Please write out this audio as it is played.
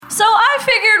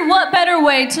figured what better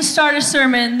way to start a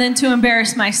sermon than to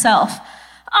embarrass myself.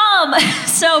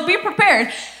 So be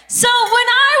prepared. So when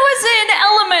I was in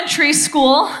elementary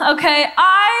school, okay,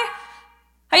 I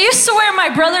used to wear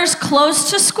my brother's clothes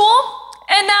to school,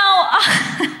 and now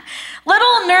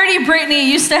little nerdy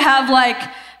Brittany used to have like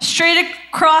straight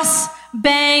across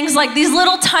bangs, like these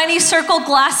little tiny circle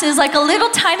glasses, like a little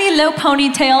tiny low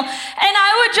ponytail, and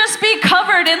I would just be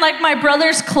covered in like my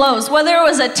brother's clothes, whether it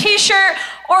was a t-shirt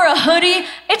or a hoodie.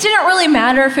 It didn't really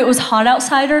matter if it was hot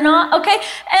outside or not, okay?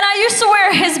 And I used to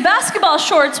wear his basketball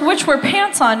shorts, which were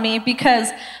pants on me, because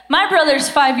my brother's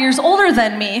 5 years older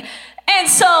than me, and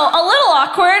so a little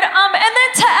awkward. And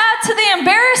then to add to the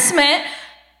embarrassment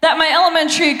that my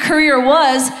elementary career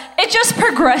was, it just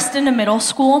progressed into middle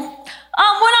school.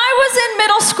 When I was in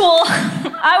middle school,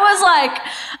 I was like,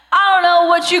 I don't know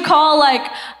what you call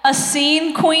like a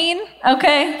scene queen,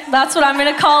 okay? That's what I'm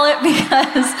gonna call it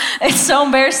because it's so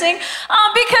embarrassing.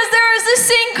 Because there was this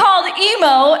thing called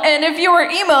emo, and if you were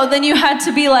emo, then you had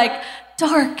to be like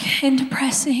dark and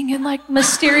depressing and like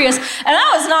mysterious, and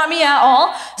that was not me at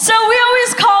all. So we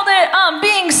always called it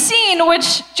being seen,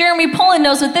 which Jeremy Pullen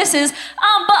knows what this is,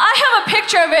 but I have a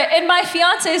picture of it, and my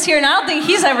fiance is here, and I don't think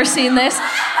he's ever seen this.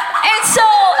 And so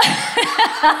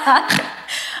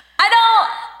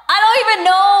I don't even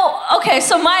know. Okay,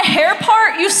 so my hair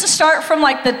part used to start from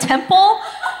like the temple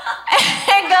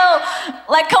and go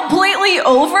like completely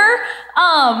over.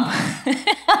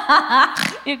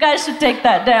 You guys should take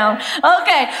that down.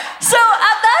 Okay, so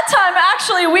at that time,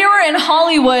 actually, we were in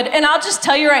Hollywood, and I'll just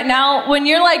tell you right now, when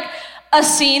you're like a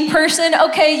scene person,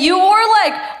 okay, you wore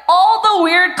like all the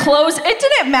weird clothes. It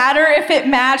didn't matter if it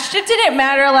matched. It didn't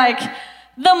matter, like,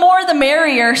 the more the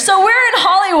merrier. So we're in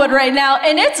Hollywood right now,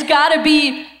 and it's gotta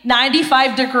be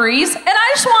 95 degrees, and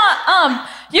I just want,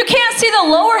 you can't see the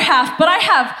lower half, but I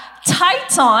have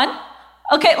tights on,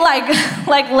 okay,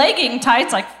 like legging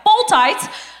tights, like full tights,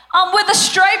 with a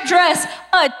striped dress,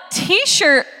 a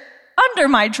t-shirt under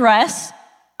my dress,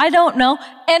 I don't know,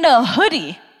 and a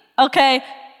hoodie, okay?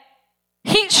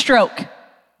 Heat stroke,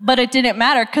 but it didn't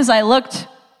matter because I looked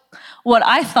what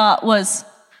I thought was,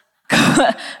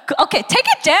 okay, take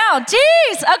it down,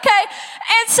 jeez, okay?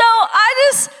 And so I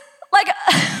just, like,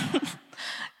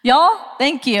 y'all,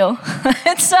 thank you.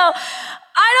 And so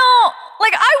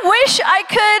I wish I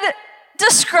could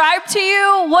describe to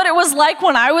you what it was like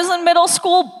when I was in middle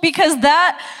school, because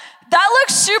that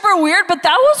looks super weird, but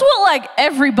that was what like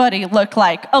everybody looked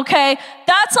like, okay?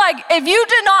 That's like, if you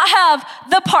did not have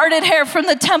the parted hair from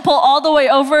the temple all the way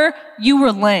over, you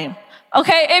were lame,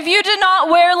 okay? If you did not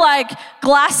wear like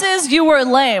glasses, you were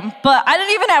lame, but I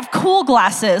didn't even have cool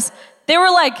glasses. They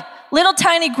were like little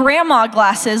tiny grandma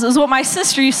glasses is what my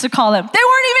sister used to call them. They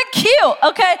weren't even cute,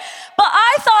 okay? But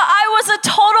I thought I was a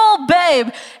total babe.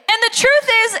 And the truth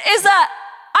is that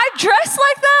I dress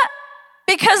like that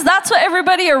because that's what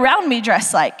everybody around me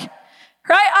dressed like, right?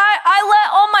 I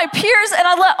let all my peers and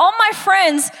I let all my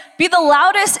friends be the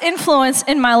loudest influence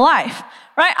in my life,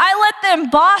 right? I let them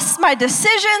boss my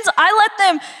decisions. I let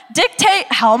them dictate,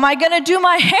 how am I gonna do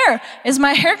my hair? Is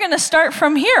my hair gonna start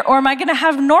from here, or am I gonna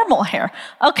have normal hair,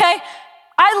 okay?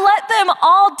 I let them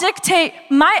all dictate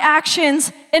my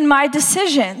actions and my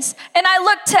decisions. And I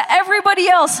looked to everybody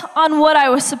else on what I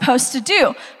was supposed to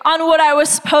do, on what I was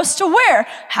supposed to wear.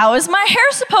 How is my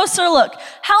hair supposed to look?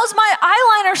 How's my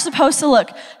eyeliner supposed to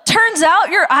look? Turns out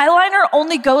your eyeliner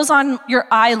only goes on your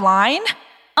eye line.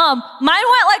 Mine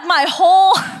went like my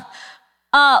whole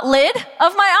lid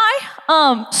of my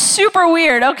eye. Super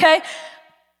weird, okay?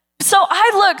 So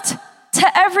I looked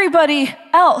to everybody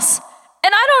else.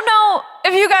 And I don't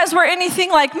know if you guys were anything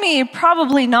like me,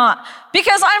 probably not.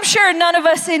 Because I'm sure none of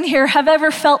us in here have ever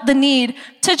felt the need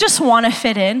to just want to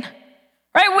fit in,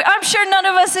 right? I'm sure none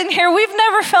of us in here, we've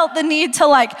never felt the need to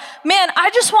like, man,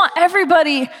 I just want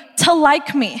everybody to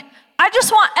like me. I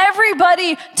just want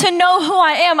everybody to know who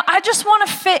I am. I just want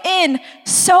to fit in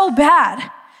so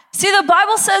bad. See, the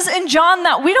Bible says in John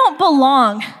that we don't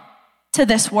belong to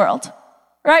this world,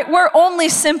 right? We're only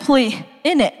simply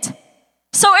in it.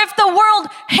 So if the world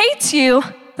hates you,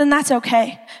 then that's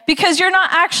okay, because you're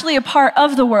not actually a part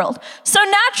of the world. So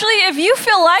naturally, if you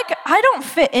feel like I don't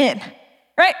fit in,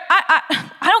 right?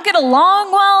 I don't get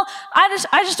along well.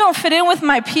 I just don't fit in with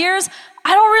my peers.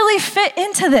 I don't really fit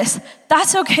into this.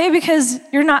 That's okay, because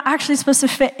you're not actually supposed to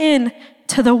fit in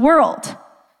to the world.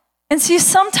 And see,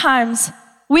 sometimes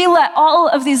we let all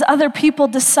of these other people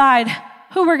decide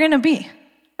who we're gonna be.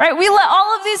 Right? We let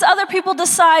all of these other people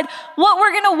decide what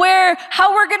we're gonna wear,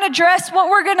 how we're gonna dress, what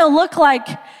we're gonna look like.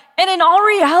 And in all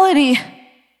reality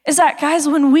is that, guys,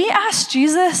 when we ask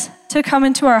Jesus to come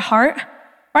into our heart,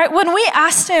 right? When we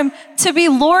asked him to be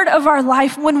Lord of our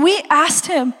life, when we asked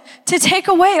him to take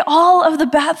away all of the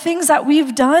bad things that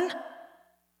we've done,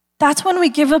 that's when we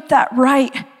give up that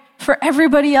right for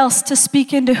everybody else to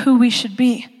speak into who we should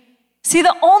be. See,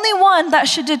 the only one that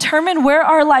should determine where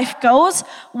our life goes,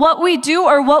 what we do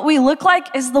or what we look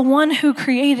like, is the one who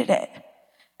created it.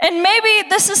 And maybe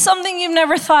this is something you've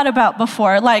never thought about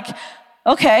before. Like,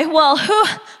 okay, well, who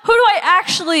do I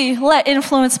actually let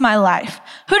influence my life?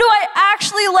 Who do I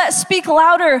actually let speak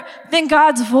louder than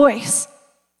God's voice?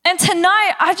 And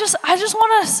tonight, I just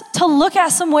want us to look at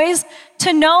some ways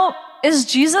to know, is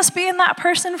Jesus being that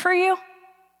person for you?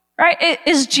 Right?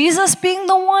 Is Jesus being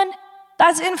the one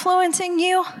that's influencing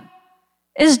you?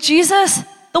 Is Jesus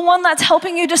the one that's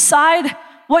helping you decide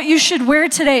what you should wear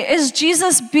today? Is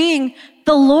Jesus being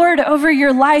the Lord over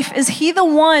your life? Is he the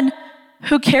one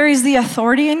who carries the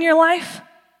authority in your life?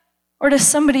 Or does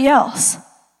somebody else?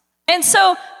 And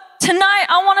so tonight,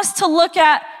 I want us to look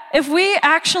at if we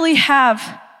actually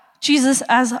have Jesus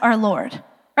as our Lord,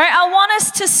 right? I want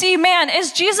us to see, man,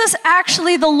 is Jesus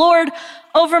actually the Lord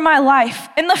over my life?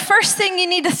 And the first thing you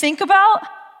need to think about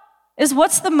is,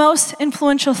 what's the most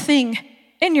influential thing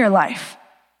in your life,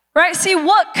 right? See,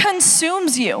 what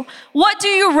consumes you? What do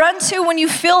you run to when you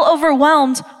feel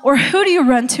overwhelmed? Or who do you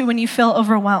run to when you feel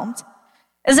overwhelmed?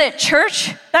 Is it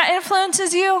church that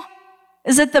influences you?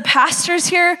 Is it the pastors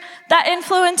here that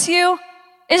influence you?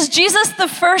 Is Jesus the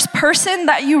first person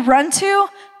that you run to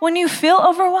when you feel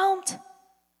overwhelmed?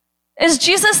 Is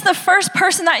Jesus the first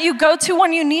person that you go to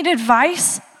when you need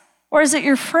advice? Or is it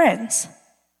your friends?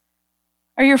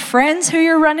 Are your friends who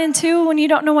you're running to when you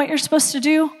don't know what you're supposed to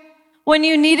do? When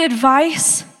you need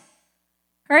advice?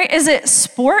 Right? Is it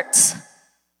sports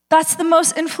that's the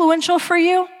most influential for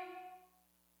you?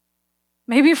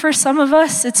 Maybe for some of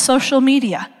us, it's social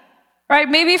media, right?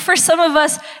 Maybe for some of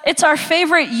us, it's our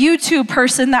favorite YouTube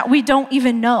person that we don't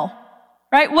even know,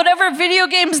 right? Whatever video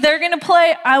games they're gonna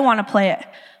play, I wanna play it.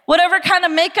 Whatever kind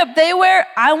of makeup they wear,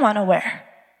 I wanna wear.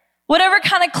 Whatever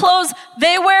kind of clothes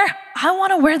they wear, I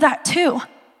wanna wear that too.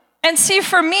 And see,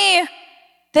 for me,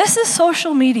 this is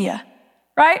social media,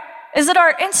 right? Is it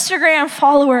our Instagram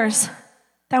followers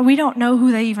that we don't know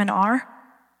who they even are?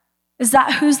 Is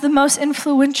that who's the most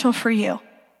influential for you?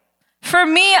 For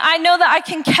me, I know that I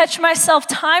can catch myself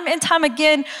time and time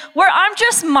again where I'm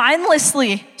just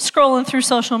mindlessly scrolling through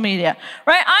social media,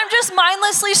 right? I'm just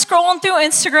mindlessly scrolling through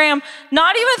Instagram,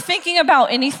 not even thinking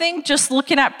about anything, just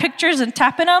looking at pictures and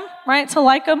tapping them, right, to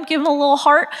like them, give them a little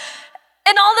heart.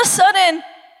 And all of a sudden,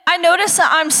 I notice that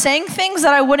I'm saying things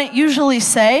that I wouldn't usually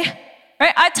say,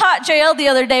 right? I taught JL the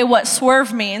other day what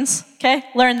swerve means, okay?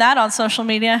 Learned that on social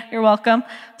media. You're welcome.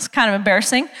 It's kind of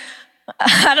embarrassing.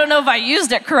 I don't know if I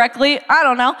used it correctly. I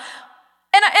don't know.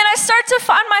 And I start to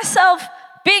find myself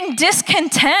being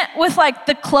discontent with like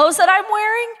the clothes that I'm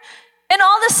wearing. And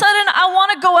all of a sudden I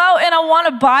want to go out and I want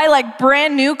to buy like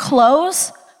brand new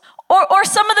clothes. Or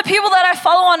some of the people that I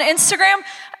follow on Instagram,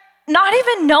 not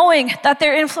even knowing that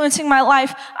they're influencing my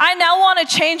life, I now want to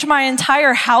change my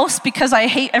entire house because I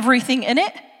hate everything in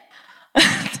it.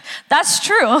 That's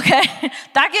true, okay?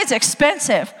 That gets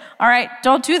expensive, all right?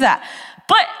 Don't do that.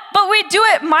 But we do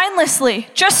it mindlessly,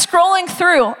 just scrolling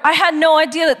through. I had no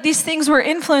idea that these things were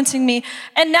influencing me.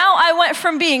 And now I went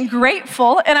from being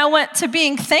grateful and I went to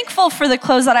being thankful for the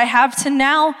clothes that I have to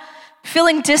now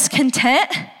feeling discontent.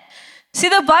 See,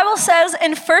 the Bible says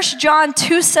in 1 John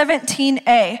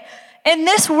 2:17a, and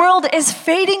this world is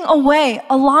fading away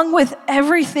along with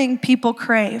everything people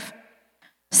crave.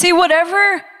 See,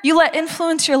 whatever you let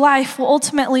influence your life will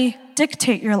ultimately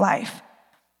dictate your life.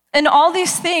 And all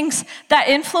these things that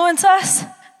influence us,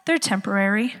 they're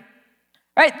temporary,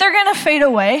 right? They're gonna fade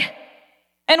away.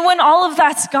 And when all of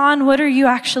that's gone, what are you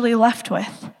actually left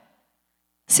with?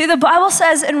 See, the Bible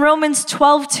says in Romans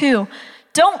 12:2,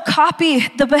 don't copy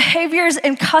the behaviors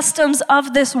and customs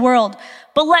of this world,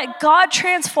 but let God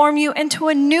transform you into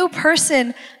a new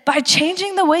person by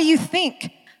changing the way you think.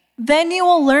 Then you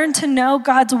will learn to know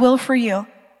God's will for you,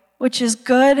 which is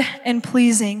good and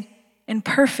pleasing and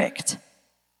perfect.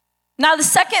 Now, the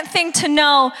second thing to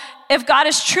know if God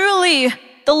is truly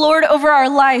the Lord over our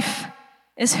life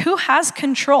is who has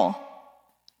control,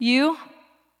 you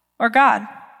or God,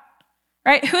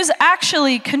 right? Who's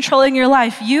actually controlling your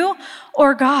life, you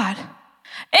or God?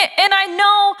 And I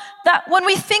know that when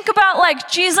we think about like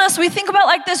Jesus, we think about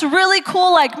like this really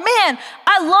cool, like, man,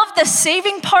 I love the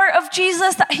saving part of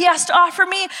Jesus that he has to offer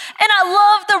me. And I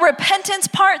love the repentance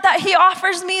part that he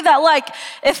offers me, that like,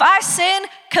 if I sin,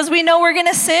 because we know we're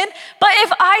gonna sin, but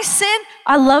if I sin,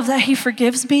 I love that he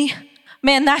forgives me.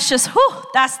 Man, that's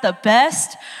that's the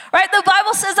best, right? The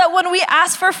Bible says that when we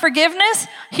ask for forgiveness,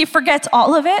 he forgets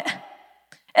all of it.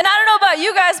 And I don't know about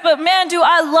you guys, but man, do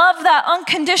I love that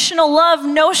unconditional love,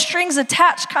 no strings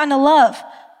attached kind of love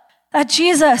that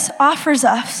Jesus offers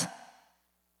us.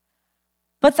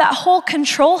 But that whole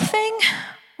control thing,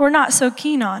 we're not so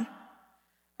keen on,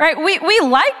 right? We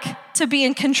like to be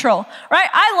in control, right?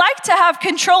 I like to have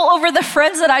control over the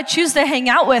friends that I choose to hang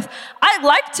out with. I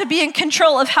like to be in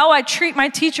control of how I treat my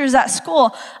teachers at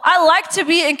school. I like to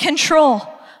be in control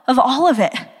of all of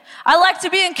it. I like to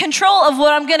be in control of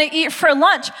what I'm gonna eat for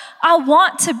lunch. I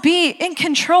want to be in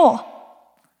control.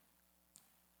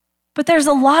 But there's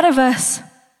a lot of us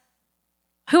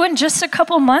who in just a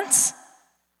couple months,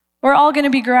 we're all gonna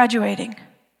be graduating.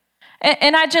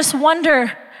 And I just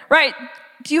wonder, right,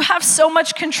 do you have so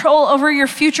much control over your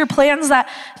future plans that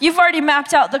you've already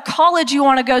mapped out the college you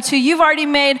wanna go to, you've already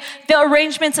made the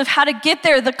arrangements of how to get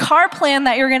there, the car plan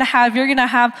that you're gonna have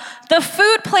the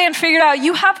food plan figured out,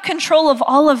 you have control of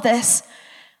all of this.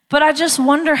 But I just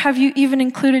wonder, have you even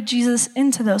included Jesus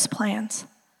into those plans?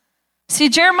 See,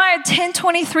 Jeremiah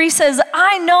 10:23 says,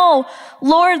 I know,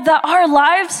 Lord, that our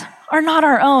lives are not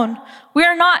our own. We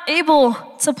are not able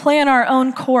to plan our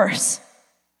own course.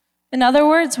 In other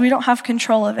words, we don't have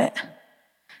control of it.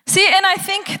 See, and I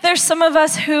think there's some of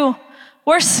us who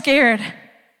we're scared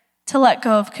to let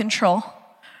go of control,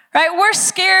 right? We're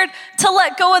scared to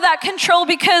let go of that control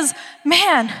because,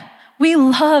 man, we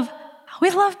love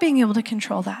being able to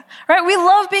control that, right? We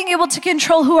love being able to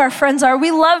control who our friends are.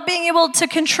 We love being able to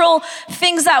control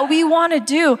things that we want to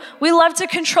do. We love to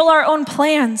control our own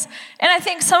plans. And I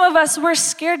think some of us, we're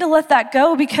scared to let that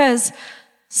go because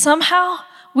somehow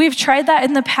we've tried that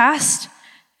in the past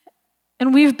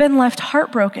and we've been left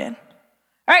heartbroken.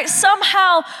 All right,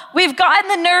 somehow we've gotten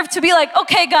the nerve to be like,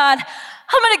 okay, God,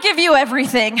 I'm gonna give you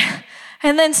everything.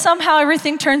 And then somehow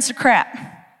everything turns to crap.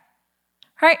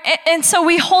 Right? And so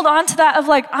we hold on to that of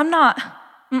like, I'm not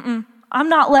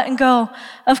letting go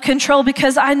of control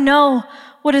because I know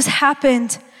what has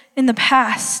happened in the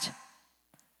past.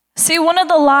 See, one of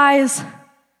the lies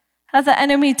that the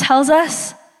enemy tells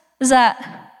us is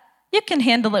that you can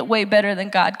handle it way better than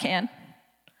God can.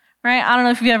 Right? I don't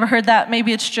know if you've ever heard that.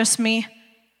 Maybe it's just me.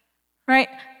 Right?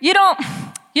 You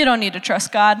don't need to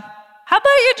trust God. How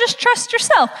about you just trust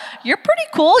yourself? You're pretty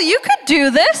cool. You could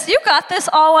do this. You got this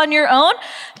all on your own.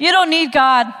 You don't need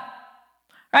God.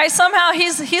 Right? Somehow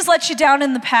he's let you down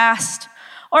in the past.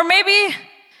 Or maybe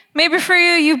for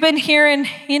you, you've been hearing,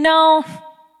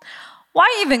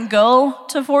 why even go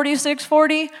to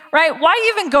 4640, right?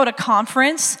 Why even go to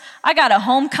conference? I got a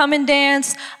homecoming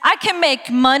dance. I can make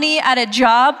money at a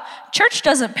job. Church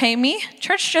doesn't pay me.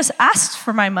 Church just asks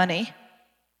for my money.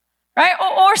 Right?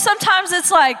 Or sometimes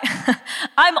it's like,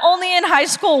 I'm only in high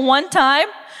school one time,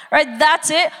 right? That's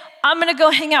it. I'm gonna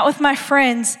go hang out with my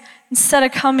friends instead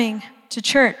of coming to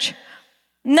church.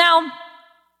 Now,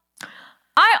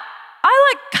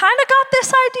 I kind of got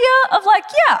this idea of like,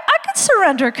 yeah, I could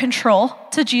surrender control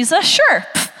to Jesus, sure.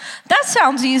 That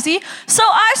sounds easy. So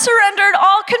I surrendered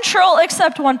all control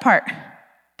except one part.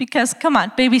 Because, come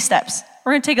on, baby steps.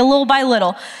 We're gonna take it little by little.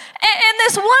 And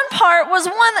this one part was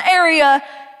one area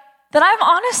that I've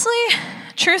honestly,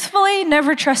 truthfully,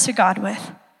 never trusted God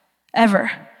with,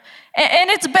 ever. And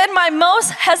it's been my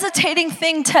most hesitating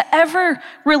thing to ever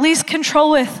release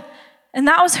control with, and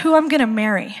that was who I'm gonna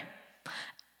marry.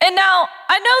 And now,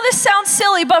 I know this sounds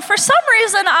silly, but for some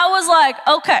reason I was like,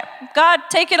 okay, God,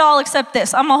 take it all except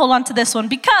this. I'm gonna hold on to this one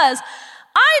because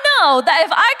I know that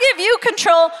if I give you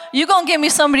control, you're gonna give me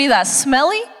somebody that's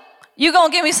smelly, you're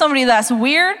gonna give me somebody that's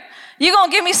weird, you're gonna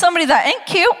give me somebody that ain't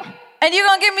cute, and you're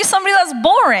gonna give me somebody that's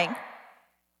boring.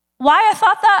 Why I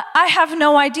thought that, I have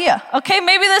no idea. Okay,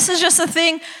 maybe this is just a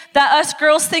thing that us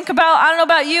girls think about. I don't know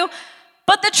about you.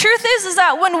 But the truth is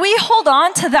that when we hold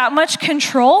on to that much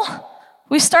control,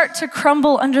 we start to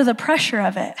crumble under the pressure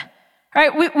of it.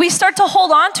 Right? We start to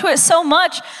hold on to it so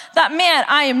much that, man,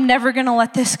 I am never gonna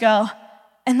let this go.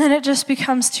 And then it just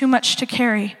becomes too much to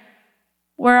carry,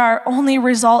 where our only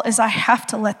result is I have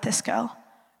to let this go.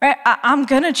 Right? I'm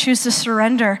gonna choose to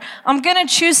surrender. I'm gonna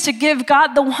choose to give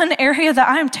God the one area that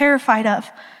I'm terrified of.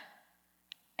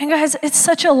 And guys, it's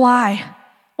such a lie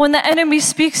when the enemy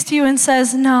speaks to you and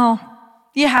says, no,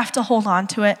 you have to hold on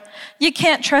to it. You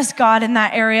can't trust God in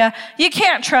that area. You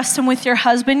can't trust him with your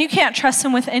husband. You can't trust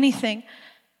him with anything.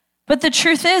 But the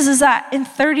truth is that in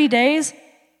 30 days,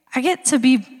 I get to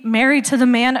be married to the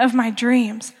man of my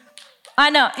dreams. I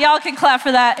know, y'all can clap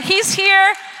for that. He's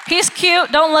here, he's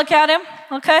cute, don't look at him.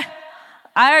 Okay,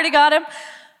 I already got him.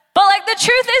 But like the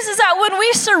truth is that when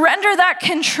we surrender that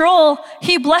control,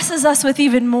 he blesses us with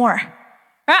even more.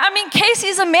 Right? I mean,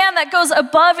 Casey's a man that goes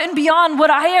above and beyond what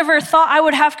I ever thought I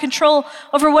would have control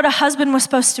over what a husband was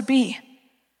supposed to be.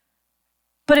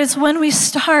 But it's when we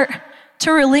start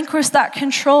to relinquish that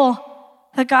control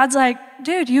that God's like,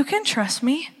 dude, you can trust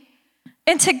me.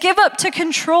 And to give up to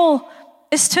control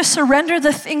is to surrender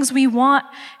the things we want,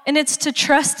 and it's to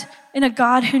trust in a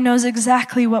God who knows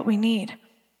exactly what we need.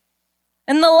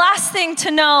 And the last thing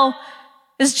to know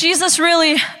is Jesus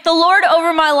really, the Lord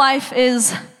over my life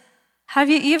is, have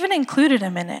you even included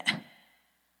him in it?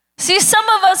 See, some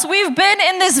of us, we've been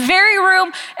in this very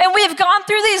room and we've gone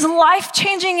through these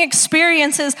life-changing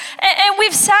experiences and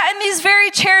we've sat in these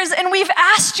very chairs and we've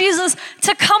asked Jesus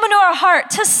to come into our heart,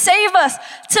 to save us,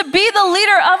 to be the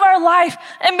leader of our life.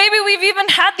 And maybe we've even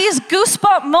had these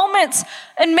goosebump moments.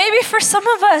 And maybe for some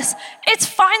of us, it's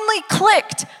finally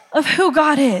clicked of who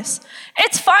God is.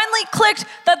 It's finally clicked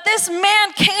that this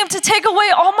man came to take away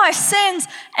all my sins.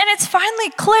 And it's finally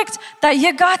clicked that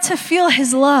you got to feel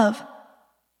his love.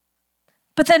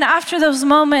 But then after those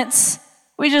moments,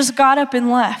 we just got up and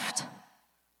left.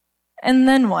 And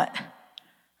then what?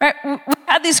 Right? We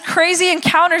had these crazy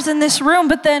encounters in this room,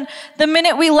 but then the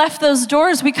minute we left those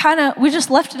doors, we just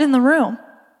left it in the room.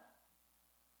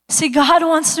 See, God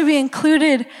wants to be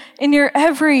included in your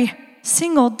every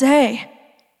single day.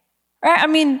 Right? I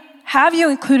mean, have you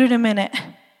included him in it?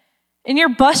 In your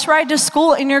bus ride to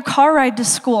school, in your car ride to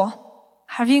school,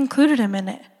 have you included him in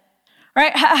it?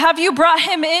 Right? Have you brought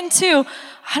him into,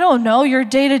 I don't know, your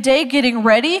day-to-day getting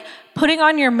ready, putting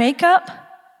on your makeup?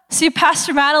 See,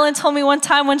 Pastor Madeline told me one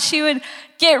time when she would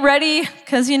get ready,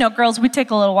 because, girls, we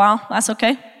take a little while. That's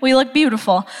okay. We look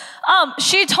beautiful.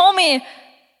 She told me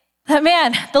that,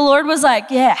 man, the Lord was like,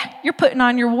 yeah, you're putting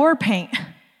on your war paint.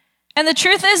 And the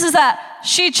truth is that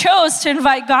she chose to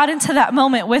invite God into that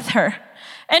moment with her.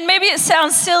 And maybe it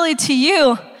sounds silly to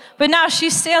you, but now she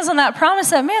stands on that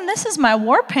promise that, man, this is my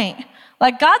war paint.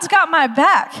 Like, God's got my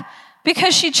back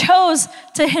because she chose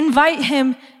to invite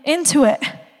him into it.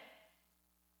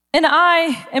 And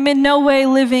I am in no way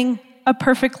living a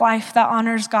perfect life that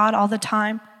honors God all the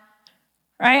time,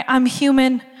 right? I'm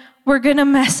human. We're going to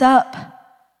mess up,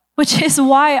 which is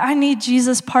why I need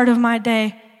Jesus part of my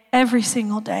day every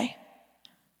single day,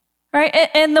 right?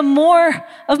 And the more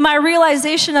of my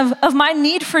realization of my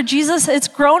need for Jesus, it's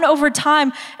grown over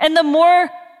time. And the more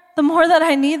that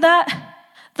I need that,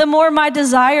 the more my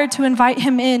desire to invite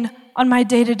him in on my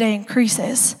day-to-day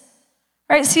increases,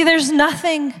 right? See, there's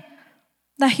nothing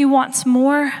that he wants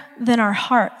more than our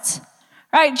hearts,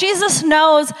 right? Jesus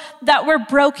knows that we're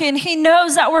broken. He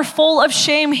knows that we're full of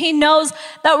shame. He knows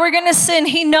that we're going to sin.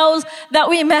 He knows that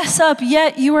we mess up,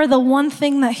 yet you are the one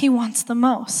thing that he wants the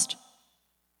most.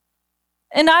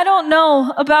 And I don't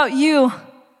know about you,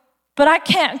 but I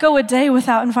can't go a day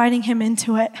without inviting him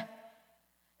into it.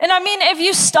 And I mean, if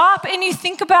you stop and you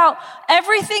think about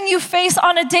everything you face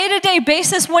on a day-to-day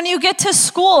basis when you get to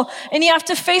school and you have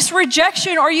to face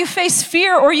rejection or you face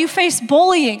fear or you face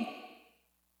bullying,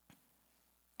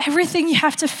 everything you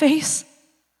have to face,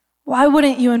 why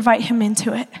wouldn't you invite him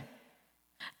into it?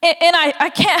 And I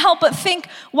can't help but think,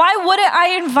 why wouldn't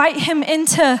I invite him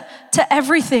into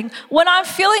everything? When I'm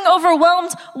feeling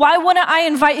overwhelmed, why wouldn't I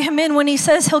invite him in when he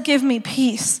says he'll give me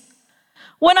peace?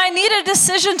 When I need a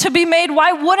decision to be made,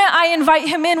 why wouldn't I invite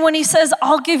him in when he says,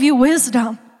 I'll give you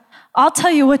wisdom? I'll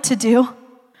tell you what to do.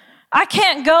 I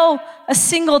can't go a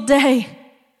single day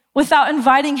without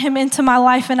inviting him into my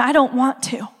life, and I don't want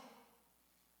to.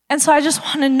 And so I just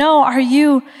want to know, are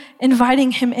you inviting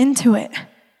him into it?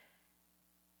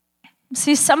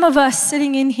 See, some of us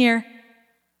sitting in here,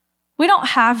 we don't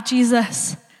have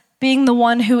Jesus being the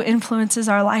one who influences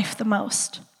our life the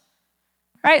most.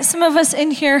 Right? Some of us in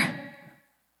here,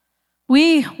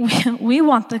 we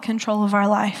want the control of our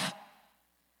life.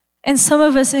 And some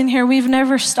of us in here, we've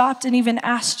never stopped and even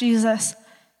asked Jesus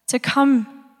to come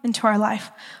into our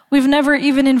life. We've never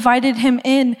even invited him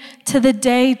in to the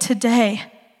day-to-day.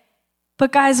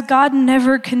 But guys, God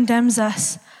never condemns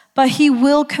us, but he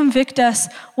will convict us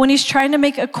when he's trying to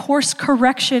make a course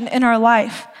correction in our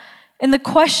life. And the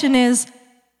question is,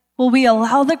 will we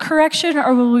allow the correction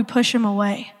or will we push him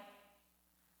away?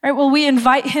 Right? Will we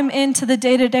invite him into the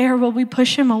day-to-day or will we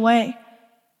push him away?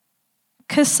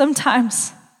 Because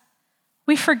sometimes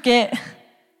we forget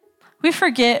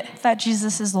that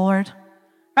Jesus is Lord.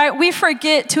 Right? We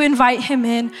forget to invite him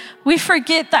in. We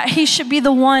forget that he should be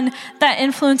the one that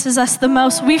influences us the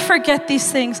most. We forget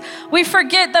these things. We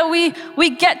forget that we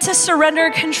get to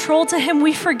surrender control to him.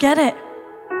 We forget it.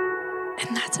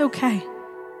 And that's okay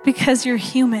because you're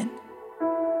human.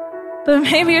 But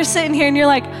maybe you're sitting here and you're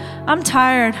like, I'm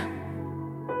tired.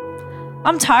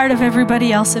 I'm tired of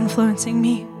everybody else influencing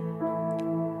me.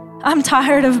 I'm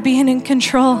tired of being in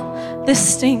control.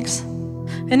 This stinks.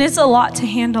 And it's a lot to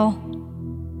handle.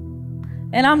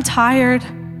 And I'm tired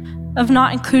of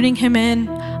not including him in.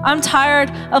 I'm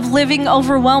tired of living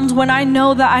overwhelmed when I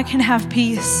know that I can have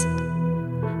peace.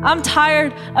 I'm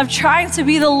tired of trying to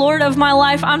be the Lord of my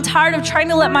life. I'm tired of trying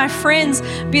to let my friends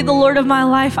be the Lord of my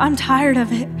life. I'm tired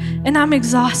of it, and I'm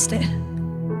exhausted.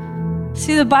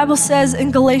 See, the Bible says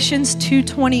in Galatians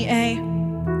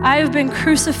 2:20a, I have been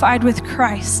crucified with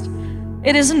Christ.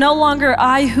 It is no longer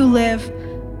I who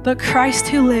live, but Christ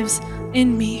who lives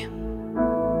in me.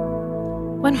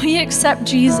 When we accept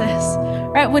Jesus,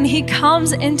 right, when he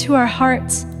comes into our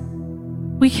hearts,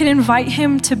 we can invite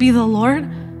him to be the Lord,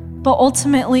 but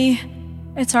ultimately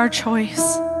it's our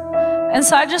choice. And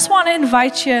so I just want to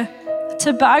invite you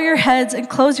to bow your heads and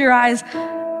close your eyes.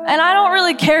 And I don't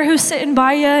really care who's sitting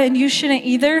by you, and you shouldn't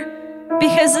either,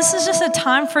 because this is just a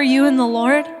time for you and the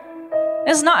Lord.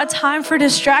 It's not a time for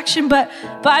distraction, but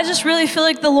I just really feel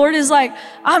like the Lord is like,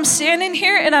 I'm standing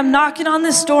here and I'm knocking on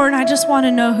this door, and I just want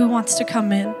to know who wants to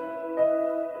come in.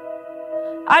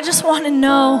 I just want to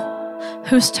know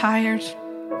who's tired.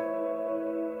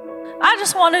 I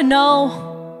just want to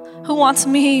know who wants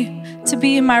me to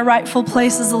be in my rightful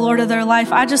place as the Lord of their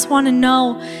life. I just want to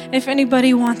know if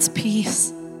anybody wants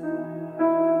peace.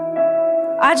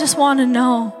 I just want to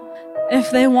know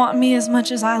if they want me as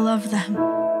much as I love them.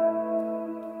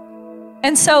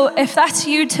 And so if that's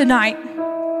you tonight,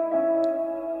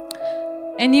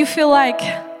 and you feel like,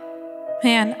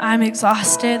 man, I'm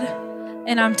exhausted,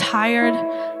 and I'm tired,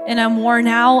 and I'm worn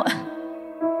out,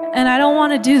 and I don't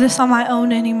want to do this on my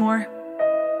own anymore.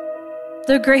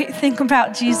 The great thing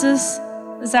about Jesus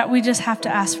is that we just have to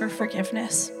ask for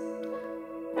forgiveness.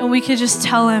 And we could just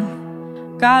tell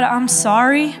him, God, I'm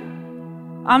sorry.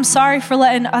 I'm sorry for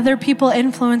letting other people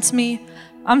influence me.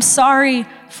 I'm sorry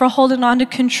for holding on to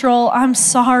control. I'm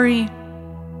sorry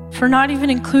for not even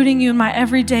including you in my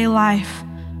everyday life.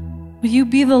 Will you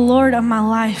be the Lord of my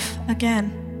life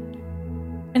again?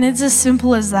 And it's as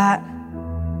simple as that.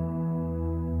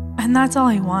 And that's all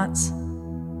he wants.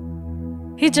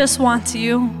 He just wants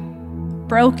you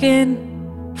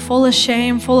broken, full of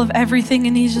shame, full of everything.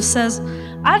 And he just says,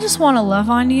 I just want to love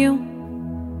on you.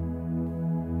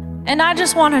 And I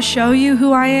just want to show you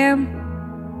who I am.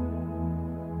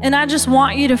 And I just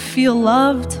want you to feel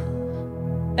loved.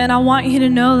 And I want you to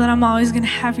know that I'm always going to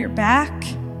have your back.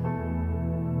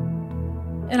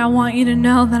 And I want you to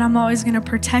know that I'm always going to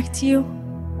protect you.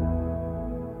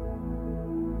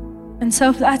 And so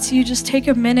if that's you, just take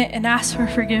a minute and ask for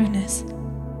forgiveness.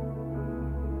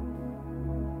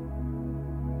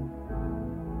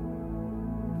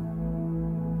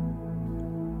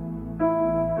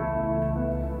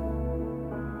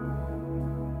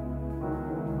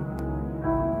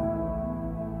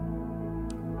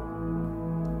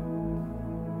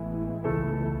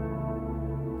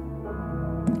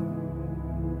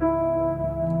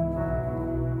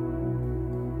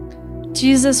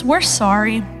 Jesus, we're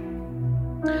sorry.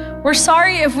 We're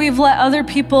sorry if we've let other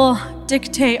people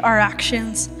dictate our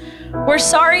actions. We're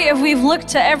sorry if we've looked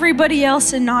to everybody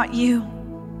else and not you.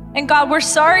 And God, we're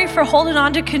sorry for holding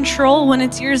on to control when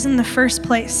it's yours in the first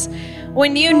place.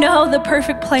 When you know the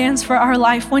perfect plans for our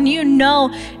life, when you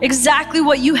know exactly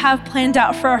what you have planned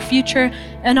out for our future,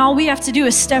 and all we have to do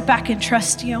is step back and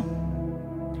trust you.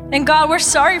 And God, we're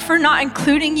sorry for not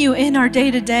including you in our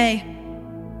day-to-day.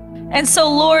 And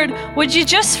so, Lord, would you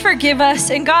just forgive us?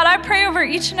 And God, I pray over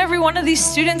each and every one of these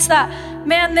students that,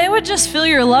 man, they would just feel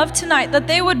your love tonight, that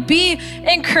they would be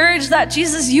encouraged that,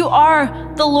 Jesus, you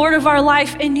are the Lord of our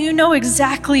life, and you know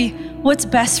exactly what's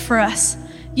best for us.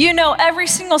 You know every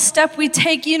single step we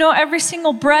take. You know every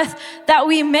single breath that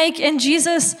we make. And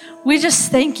Jesus, we just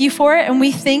thank you for it. And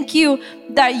we thank you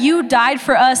that you died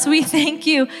for us. We thank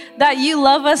you that you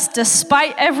love us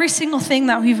despite every single thing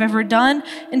that we've ever done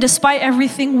and despite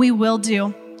everything we will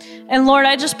do. And Lord,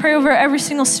 I just pray over every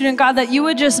single student, God, that you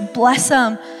would just bless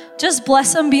them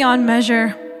beyond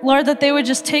measure. Lord, that they would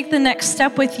just take the next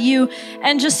step with you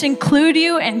and just include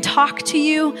you and talk to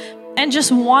you and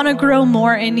just want to grow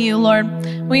more in you, Lord.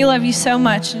 We love you so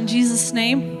much. In Jesus'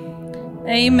 name,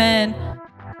 amen.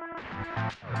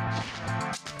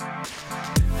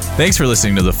 Thanks for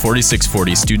listening to the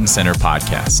 4640 Student Center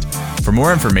podcast. For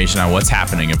more information on what's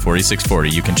happening in 4640,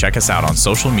 you can check us out on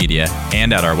social media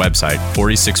and at our website,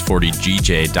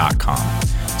 4640gj.com.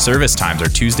 Service times are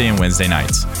Tuesday and Wednesday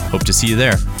nights. Hope to see you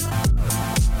there.